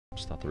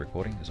Start the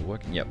recording. Is it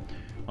working? Yep.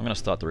 I'm going to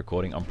start the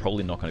recording. I'm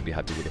probably not going to be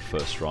happy with the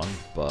first run,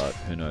 but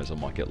who knows, I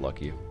might get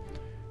lucky.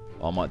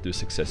 I might do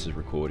successive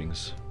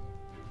recordings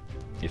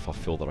if I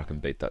feel that I can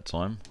beat that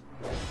time.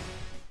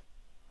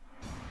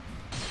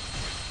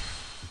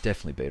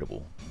 Definitely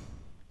beatable.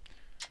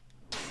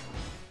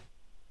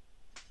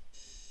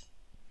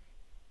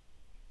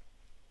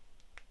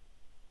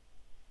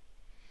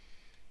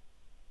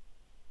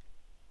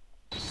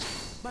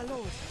 My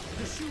lord,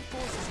 the Shu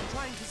forces are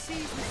trying to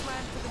seize this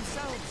land for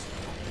themselves.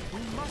 We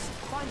must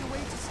find a way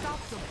to stop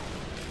them.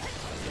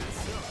 Yes,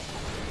 sir.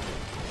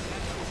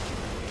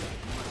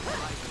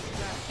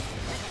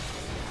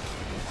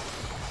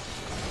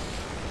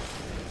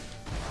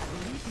 I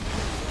believe the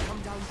enemy will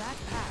come down that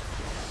path.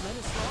 Let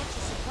us launch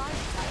a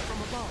surprise attack from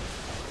above.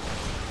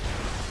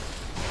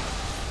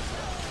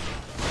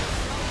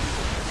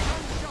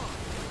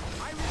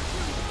 I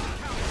refuse to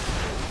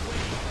counter.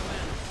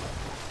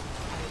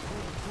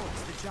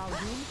 The Zhao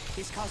Yun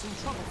is causing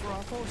trouble for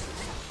our forces.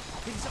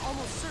 It is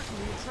almost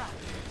certainly a trap.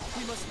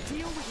 We must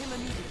deal with him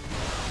immediately.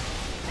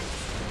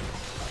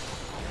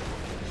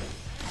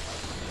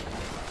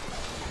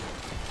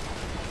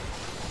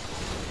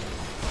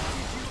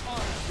 Did you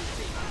honestly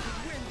think you could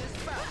win this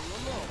battle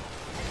alone?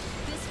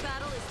 This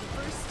battle is the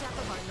first step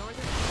of our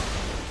northern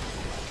campaign.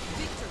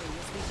 Victory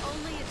is the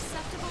only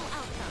acceptable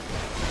outcome.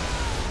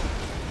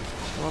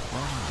 Stop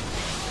running.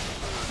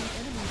 The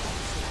enemy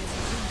officer has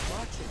resumed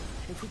marching.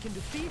 If we can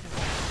defeat her,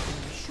 then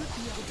we should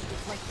be able to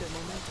deflect their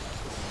momentum.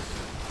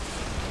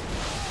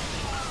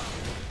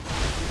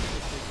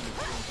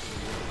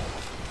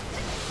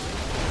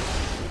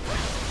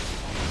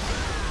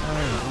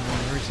 Oh,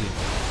 where is he?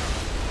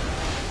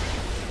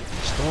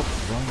 Stop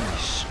running.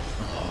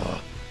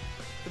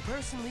 The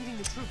person leading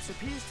the troops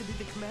appears to be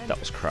the commander. That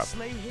was crap.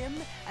 Slay him,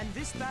 and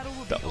this battle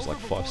will That be was over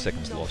like before 5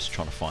 seconds you know lost it.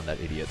 trying to find that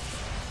idiot.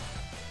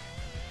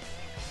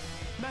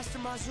 Master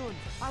Mazun,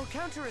 our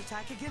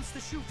counterattack against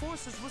the Shu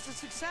forces was a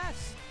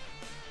success.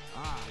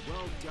 Ah,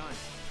 well done.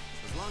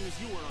 As long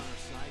as you are on our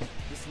side,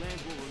 this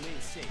land will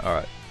remain safe.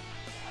 Alright.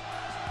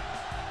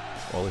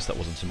 Well, at least that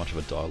wasn't too much of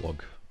a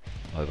dialogue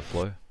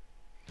overflow.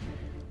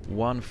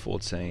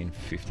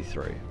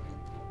 1:14:53.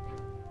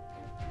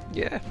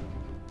 Yeah,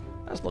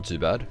 that's not too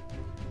bad.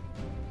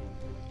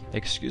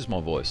 Excuse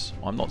my voice,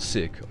 I'm not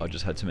sick, I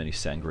just had too many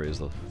sangrias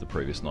the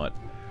previous night.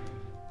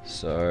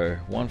 So,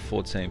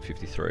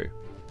 1:14:53.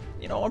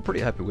 You know, I'm pretty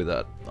happy with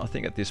that. I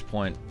think at this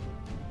point,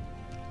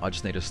 I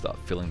just need to start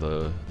filling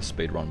the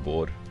speedrun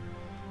board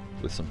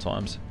with some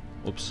times.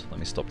 Oops, let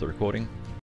me stop the recording.